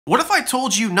What if I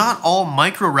told you not all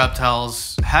micro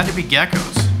reptiles had to be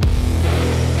geckos?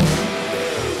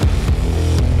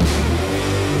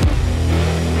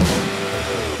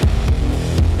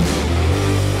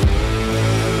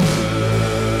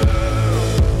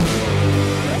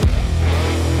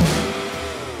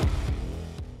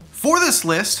 For this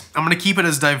list, I'm going to keep it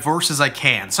as diverse as I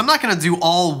can. So I'm not going to do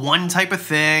all one type of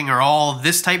thing or all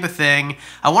this type of thing.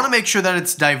 I want to make sure that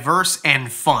it's diverse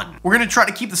and fun. We're going to try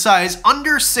to keep the size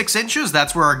under 6 inches.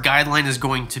 That's where our guideline is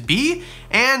going to be.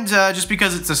 And just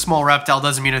because it's a small reptile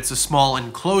doesn't mean it's a small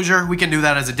enclosure. We can do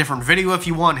that as a different video if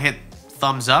you want. Hit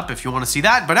thumbs up if you want to see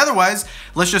that. But otherwise,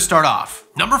 let's just start off.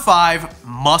 Number 5,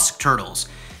 musk turtles.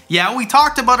 Yeah, we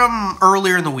talked about them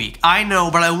earlier in the week. I know,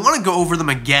 but I want to go over them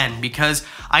again because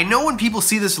I know when people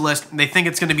see this list, they think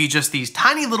it's going to be just these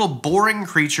tiny little boring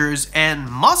creatures,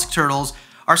 and musk turtles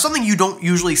are something you don't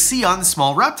usually see on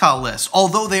small reptile lists,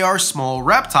 although they are small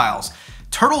reptiles.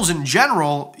 Turtles in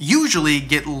general usually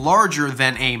get larger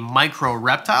than a micro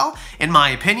reptile, in my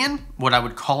opinion, what I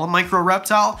would call a micro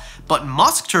reptile, but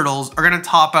musk turtles are going to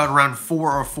top out around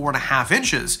 4 or 4.5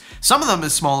 inches, some of them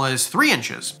as small as 3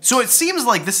 inches. So it seems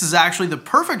like this is actually the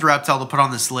perfect reptile to put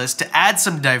on this list to add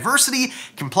some diversity,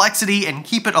 complexity, and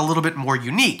keep it a little bit more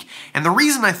unique. And the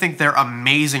reason I think they're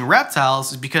amazing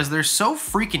reptiles is because they're so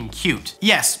freaking cute.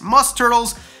 Yes, musk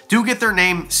turtles do get their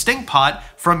name stinkpot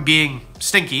from being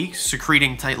stinky,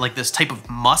 secreting like this type of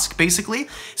musk basically.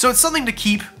 So it's something to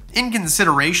keep in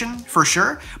consideration for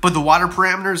sure, but the water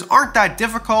parameters aren't that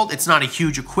difficult. It's not a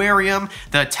huge aquarium.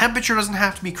 The temperature doesn't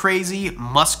have to be crazy.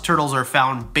 Musk turtles are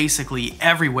found basically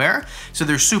everywhere, so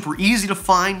they're super easy to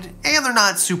find and they're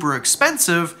not super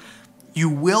expensive. You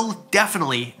will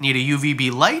definitely need a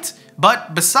UVB light,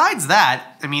 but besides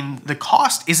that, I mean, the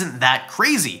cost isn't that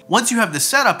crazy. Once you have the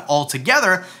setup all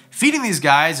together, feeding these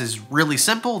guys is really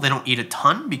simple. They don't eat a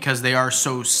ton because they are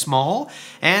so small,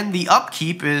 and the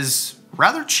upkeep is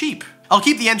rather cheap. I'll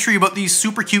keep the entry about these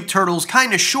super cute turtles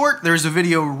kind of short. There's a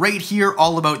video right here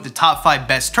all about the top 5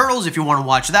 best turtles if you want to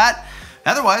watch that.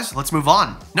 Otherwise, let's move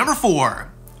on. Number 4.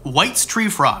 White's tree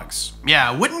frogs.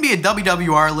 Yeah, it wouldn't be a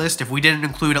WWR list if we didn't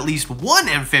include at least one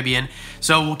amphibian,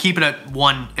 so we'll keep it at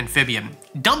one amphibian.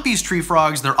 Dumpy's tree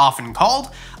frogs, they're often called.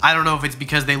 I don't know if it's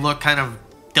because they look kind of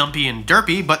dumpy and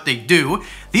derpy, but they do.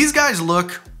 These guys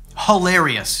look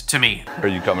hilarious to me. Are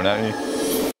you coming at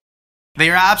me? They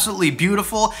are absolutely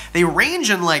beautiful. They range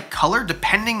in like color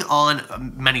depending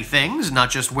on many things, not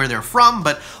just where they're from,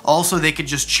 but also they could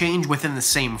just change within the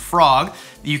same frog.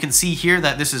 You can see here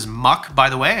that this is Muck, by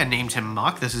the way. I named him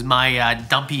Muck. This is my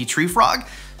dumpy tree frog.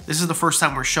 This is the first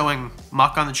time we're showing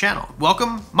Muck on the channel.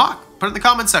 Welcome, Muck. Put it in the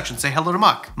comment section, say hello to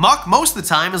Muck. Muck most of the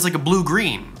time is like a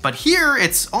blue-green, but here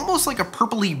it's almost like a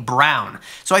purpley brown.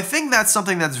 So I think that's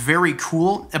something that's very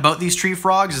cool about these tree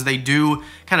frogs is they do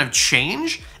kind of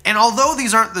change. And although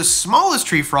these aren't the smallest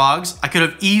tree frogs, I could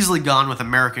have easily gone with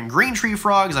American green tree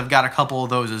frogs. I've got a couple of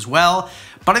those as well.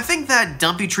 But I think that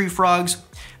dumpy tree frogs,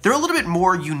 they're a little bit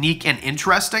more unique and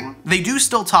interesting. They do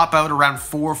still top out around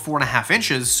 4.5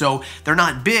 inches, so they're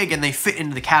not big and they fit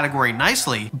into the category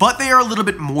nicely, but they are a little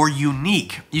bit more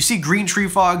unique. You see green tree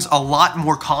frogs a lot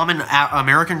more common,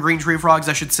 American green tree frogs,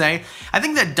 I should say. I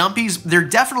think that dumpies, they're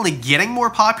definitely getting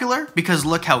more popular because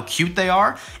look how cute they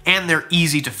are, and they're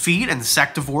easy to feed,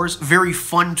 insectivores, very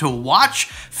fun to watch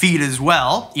feed as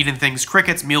well, eating things,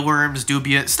 crickets, mealworms,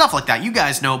 dubia, stuff like that. You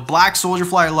guys know black soldier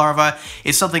fly larva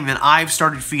is something that I've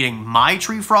started feeding my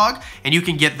tree frog, and you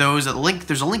can get those at the link.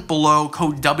 There's a link below,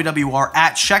 code WWR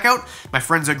at checkout. My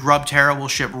friends at Grubterra will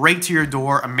ship right to your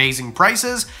door, amazing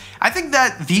prices. I think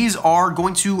that these are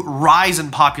going to rise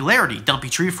in popularity, dumpy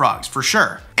tree frogs, for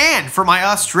sure. And for my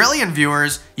Australian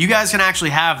viewers, you guys can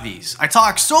actually have these. I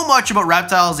talk so much about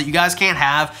reptiles that you guys can't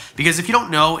have, because if you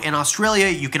don't know, in Australia,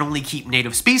 you can only keep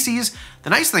native species. The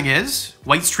nice thing is,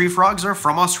 White's tree frogs are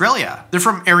from Australia. They're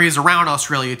from areas around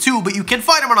Australia too, but you can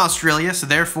find them in Australia, so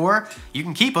therefore, you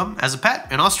can keep them as a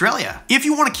pet in Australia. If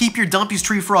you want to keep your Dumpy's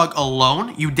tree frog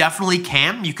alone, you definitely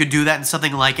can. You could do that in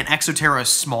something like an Exoterra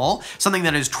small, something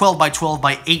that is 12 by 12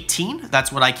 by 18.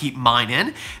 That's what I keep mine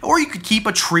in. Or you could keep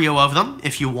a trio of them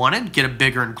if you wanted, get a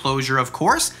bigger enclosure, of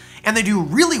course. And they do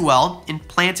really well in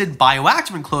planted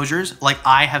bioactive enclosures like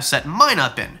I have set mine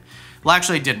up in. Well,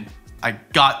 actually I didn't. I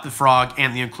got the frog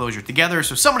and the enclosure together,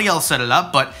 so somebody else set it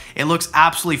up, but it looks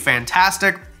absolutely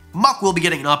fantastic. Muck will be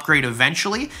getting an upgrade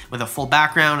eventually with a full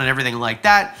background and everything like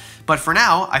that. But for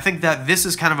now, I think that this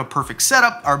is kind of a perfect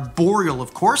setup. Arboreal,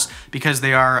 of course, because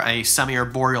they are a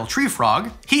semi-arboreal tree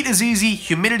frog. Heat is easy,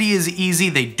 humidity is easy.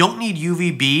 They don't need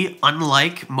UVB,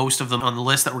 unlike most of them on the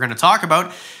list that we're going to talk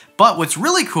about. But what's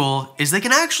really cool is they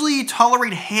can actually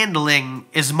tolerate handling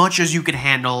as much as you could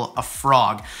handle a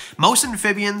frog. Most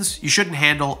amphibians you shouldn't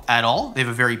handle at all. They have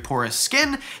a very porous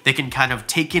skin. They can kind of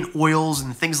take in oils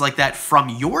and things like that from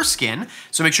your skin.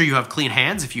 So make sure you have clean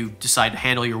hands if you decide to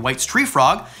handle your White's tree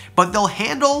frog. But they'll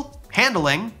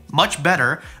handling much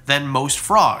better than most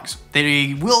frogs.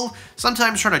 They will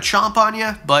sometimes try to chomp on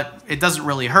you, but it doesn't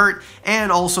really hurt, and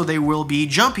also they will be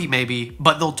jumpy maybe,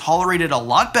 but they'll tolerate it a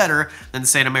lot better than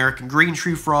say an American green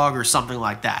tree frog or something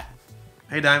like that.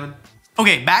 Hey Diamond.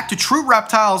 Okay, back to true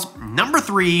reptiles. Number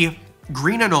 3,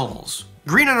 green anoles.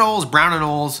 Green anoles, brown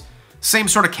anoles, same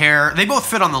sort of care. They both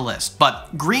fit on the list,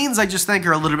 but greens I just think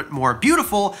are a little bit more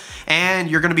beautiful, and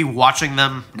you're gonna be watching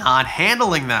them, not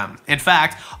handling them. In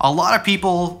fact, a lot of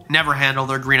people never handle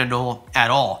their green anole at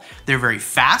all. They're very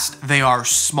fast, they are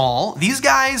small. These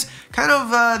guys kind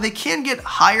of, they can get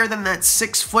higher than that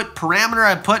 6-foot parameter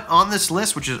I put on this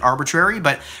list, which is arbitrary,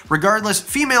 but regardless,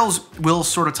 females will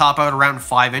sort of top out around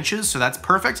 5 inches, so that's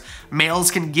perfect.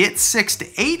 Males can get 6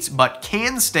 to 8, but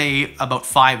can stay about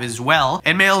 5 as well.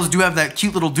 And males do have that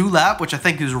cute little dewlap, which I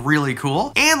think is really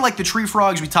cool. And like the tree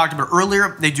frogs we talked about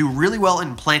earlier, they do really well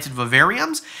in planted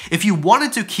vivariums. If you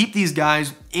wanted to keep these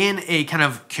guys in a kind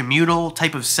of communal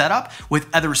type of setup with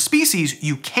other species,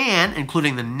 you can,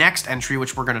 including the next entry,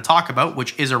 which we're going to talk about,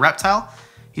 which is a reptile.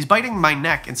 He's biting my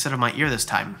neck instead of my ear this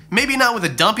time. Maybe not with a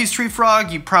Dumpy's tree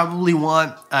frog. You probably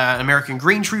want an American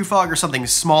green tree frog or something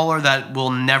smaller that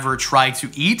will never try to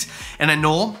eat. And a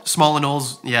anole, small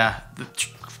anoles, yeah,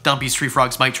 Dumpy's tree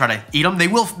frogs might try to eat them. They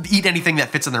will eat anything that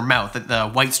fits in their mouth, the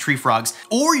White's tree frogs.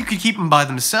 Or you could keep them by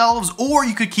themselves, or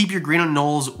you could keep your green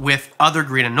anoles with other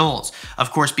green anoles.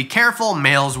 Of course, be careful,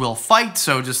 males will fight,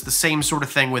 so just the same sort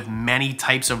of thing with many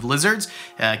types of lizards.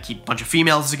 Keep a bunch of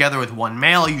females together with one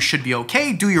male, you should be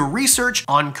okay. Do your research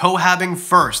on cohabbing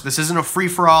first. This isn't a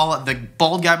free-for-all. The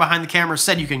bald guy behind the camera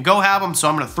said you can cohab them, so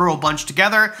I'm gonna throw a bunch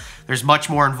together. There's much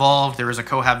more involved. There is a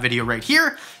cohab video right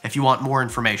here if you want more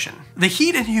information. The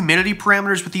heat and humidity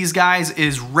parameters with these guys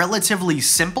is relatively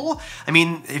simple. I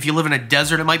mean, if you live in a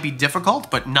desert, it might be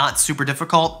difficult, but not super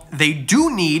difficult. They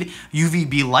do need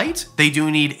UVB light. They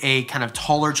do need a kind of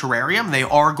taller terrarium. They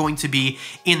are going to be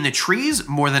in the trees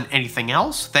more than anything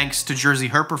else. Thanks to Jersey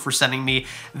Herper for sending me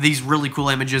these really cool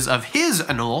images of his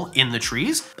anole in the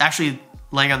trees. Actually,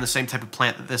 laying on the same type of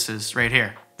plant that this is right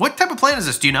here. What type of plant is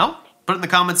this? Do you know? Put it in the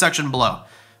comment section below.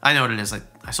 I know what it is.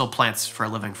 I sold plants for a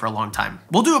living for a long time.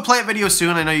 We'll do a plant video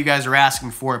soon. I know you guys are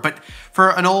asking for it, but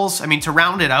for anoles, I mean, to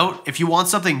round it out, if you want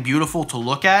something beautiful to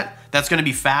look at, that's gonna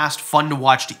be fast, fun to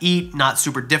watch to eat, not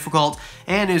super difficult,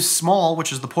 and is small,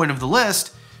 which is the point of the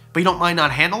list, but you don't mind not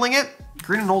handling it,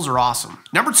 green anoles are awesome.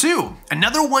 Number 2,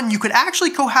 another one you could actually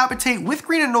cohabitate with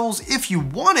green anoles if you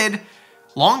wanted,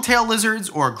 long-tail lizards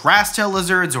or grass-tail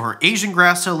lizards or Asian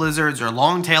grass-tail lizards or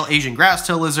long-tail Asian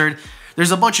grass-tail lizard.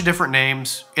 There's a bunch of different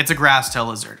names. It's a grass-tail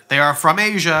lizard. They are from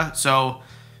Asia,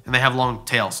 and they have long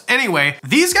tails. Anyway,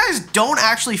 these guys don't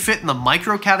actually fit in the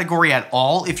micro category at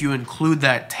all if you include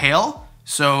that tail,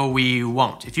 so we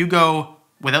won't. If you go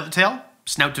without the tail,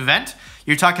 snout to vent,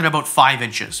 you're talking about 5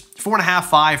 inches.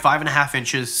 4.5, 5.5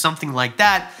 inches, something like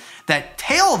that. That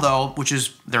tail though, which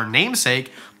is their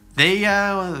namesake, they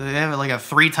have like a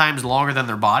 3 times longer than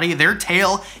their body. Their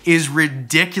tail is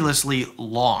ridiculously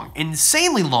long,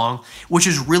 insanely long, which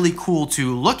is really cool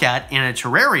to look at in a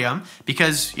terrarium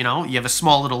because, you know, you have a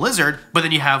small little lizard, but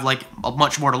then you have like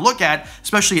much more to look at,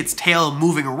 especially its tail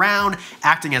moving around,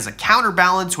 acting as a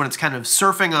counterbalance when it's kind of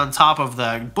surfing on top of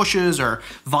the bushes or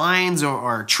vines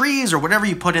or trees or whatever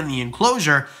you put in the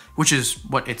enclosure, which is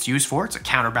what it's used for. It's a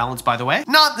counterbalance, by the way.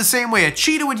 Not the same way a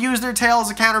cheetah would use their tail as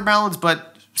a counterbalance, but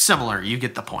similar, you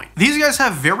get the point. These guys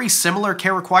have very similar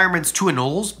care requirements to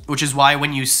anoles, which is why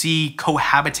when you see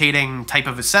cohabitating type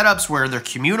of setups where they're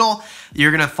communal,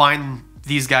 you're gonna find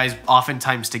these guys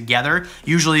oftentimes together.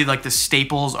 Usually like the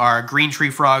staples are green tree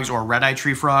frogs or red-eye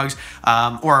tree frogs,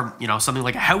 or you know, something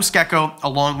like a house gecko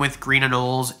along with green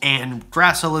anoles and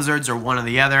grass lizards or one or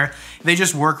the other. They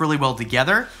just work really well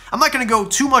together. I'm not gonna go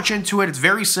too much into it. It's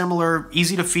very similar,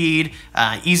 easy to feed,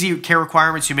 easy care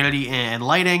requirements, humidity and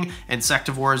lighting,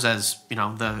 insectivores as you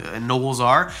know the anoles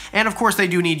are. And of course they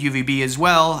do need UVB as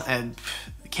well, and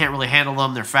can't really handle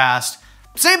them, they're fast.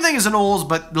 Same thing as anoles,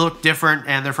 but they look different,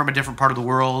 and they're from a different part of the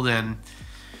world, and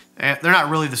they're not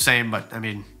really the same, but I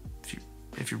mean,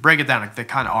 if you break it down, they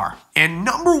kind of are. And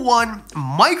number 1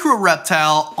 micro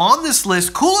reptile on this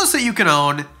list, coolest that you can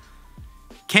own,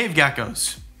 cave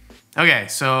geckos. Okay,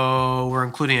 so we're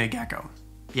including a gecko.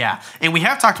 Yeah, and we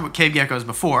have talked about cave geckos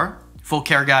before. Full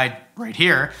care guide right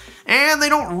here. And they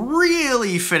don't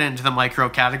really fit into the micro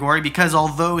category because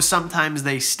although sometimes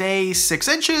they stay 6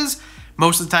 inches,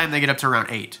 most of the time they get up to around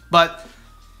 8. But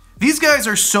these guys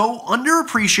are so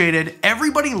underappreciated.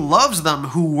 Everybody loves them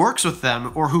who works with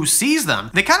them or who sees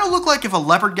them. They kind of look like if a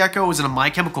leopard gecko was in a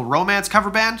My Chemical Romance cover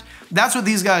band. That's what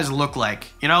these guys look like.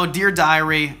 You know, Dear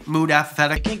Diary, Mood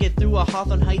Apathetic. I can't get through a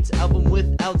Hawthorne Heights album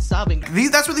without sobbing.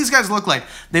 That's what these guys look like.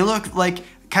 They look like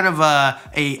kind of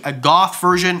a goth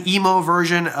version, emo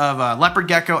version of a leopard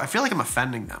gecko. I feel like I'm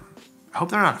offending them. I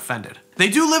hope they're not offended. They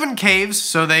do live in caves,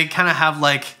 so they kind of have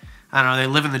like, I don't know, they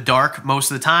live in the dark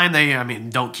most of the time.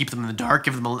 Don't keep them in the dark.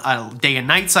 Give them a day and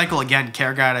night cycle. Again,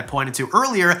 care guide I pointed to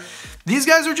earlier. These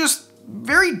guys are just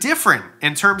very different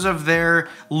in terms of their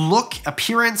look,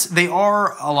 appearance. They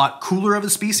are a lot cooler of a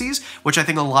species, which I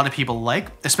think a lot of people like,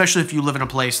 especially if you live in a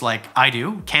place like I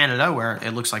do, Canada, where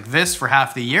it looks like this for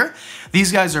half the year.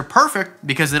 These guys are perfect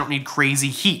because they don't need crazy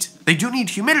heat. They do need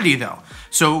humidity though.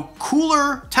 So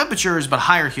cooler temperatures, but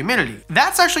higher humidity.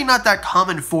 That's actually not that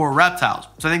common for reptiles.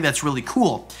 So I think that's really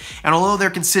cool. And although they're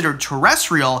considered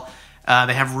terrestrial,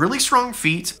 they have really strong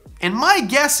feet. And my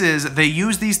guess is they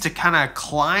use these to kind of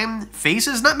climb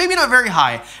faces, maybe not very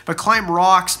high, but climb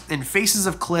rocks and faces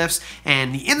of cliffs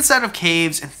and the inside of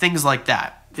caves and things like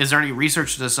that. Is there any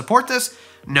research to support this?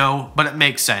 No, but it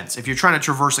makes sense. If you're trying to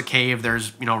traverse a cave,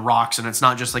 there's, rocks and it's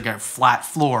not just like a flat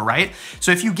floor, right?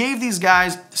 So if you gave these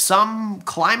guys some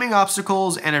climbing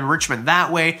obstacles and enrichment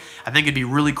that way, I think it'd be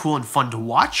really cool and fun to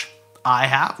watch.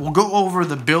 We'll go over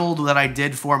the build that I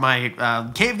did for my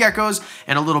cave geckos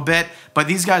in a little bit, but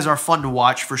these guys are fun to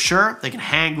watch for sure. They can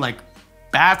hang like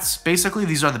bats, basically.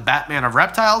 These are the Batman of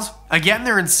reptiles. Again,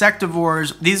 they're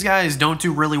insectivores. These guys don't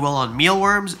do really well on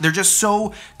mealworms. They're just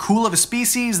so cool of a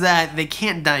species that they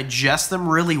can't digest them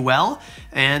really well.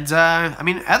 And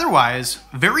otherwise,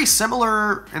 very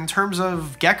similar in terms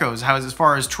of geckos, as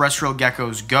far as terrestrial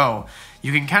geckos go.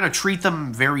 You can kind of treat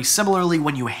them very similarly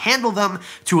when you handle them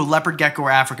to a leopard gecko or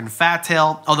African fat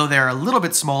tail. Although they're a little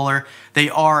bit smaller, they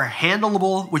are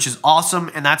handleable, which is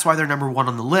awesome, and that's why they're number 1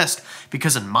 on the list.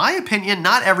 Because in my opinion,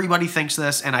 not everybody thinks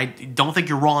this, and I don't think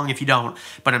you're wrong if you don't,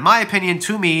 but in my opinion,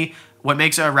 to me, what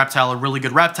makes a reptile a really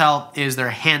good reptile is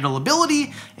their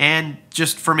handleability, and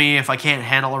just for me, if I can't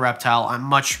handle a reptile, I'm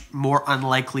much more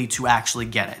unlikely to actually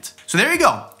get it. So there you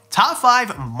go. Top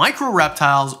 5 micro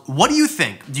reptiles. What do you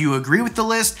think? Do you agree with the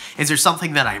list? Is there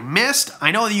something that I missed?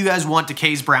 I know that you guys want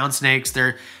DeKay's brown snakes.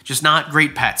 They're just not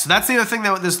great pets. So that's the other thing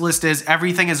that this list is.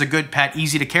 Everything is a good pet,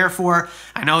 easy to care for.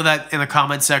 I know that in the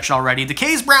comments section already.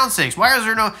 DeKay's brown snakes. Why is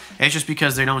there no? It's just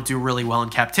because they don't do really well in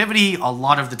captivity a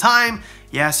lot of the time.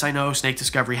 Yes, I know Snake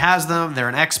Discovery has them. They're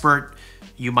an expert.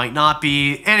 You might not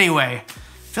be. Anyway, I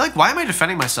feel like, why am I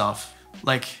defending myself?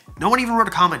 Like, no one even wrote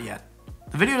a comment yet.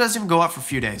 The video doesn't even go up for a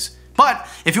few days. But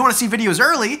if you want to see videos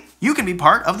early, you can be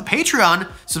part of the Patreon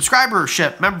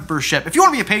membership. If you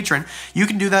want to be a patron, you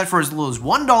can do that for as little as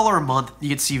 $1 a month. You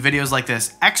get to see videos like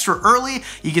this extra early.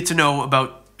 You get to know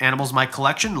about animals in my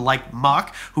collection, like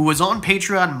Muck, who was on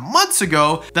Patreon months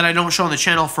ago that I don't show on the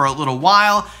channel for a little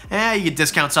while. You get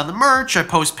discounts on the merch. I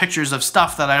post pictures of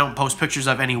stuff that I don't post pictures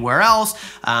of anywhere else.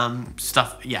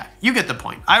 Yeah, you get the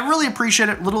point. I really appreciate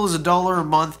it. Little as $1 a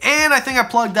month. And I think I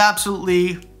plugged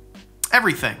absolutely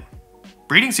everything.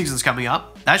 Breeding season's coming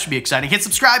up. That should be exciting. Hit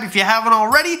subscribe if you haven't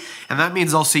already, and that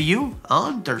means I'll see you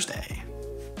on Thursday.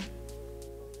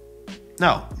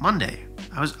 No, Monday.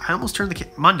 I almost turned the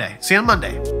Monday. See you on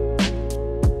Monday.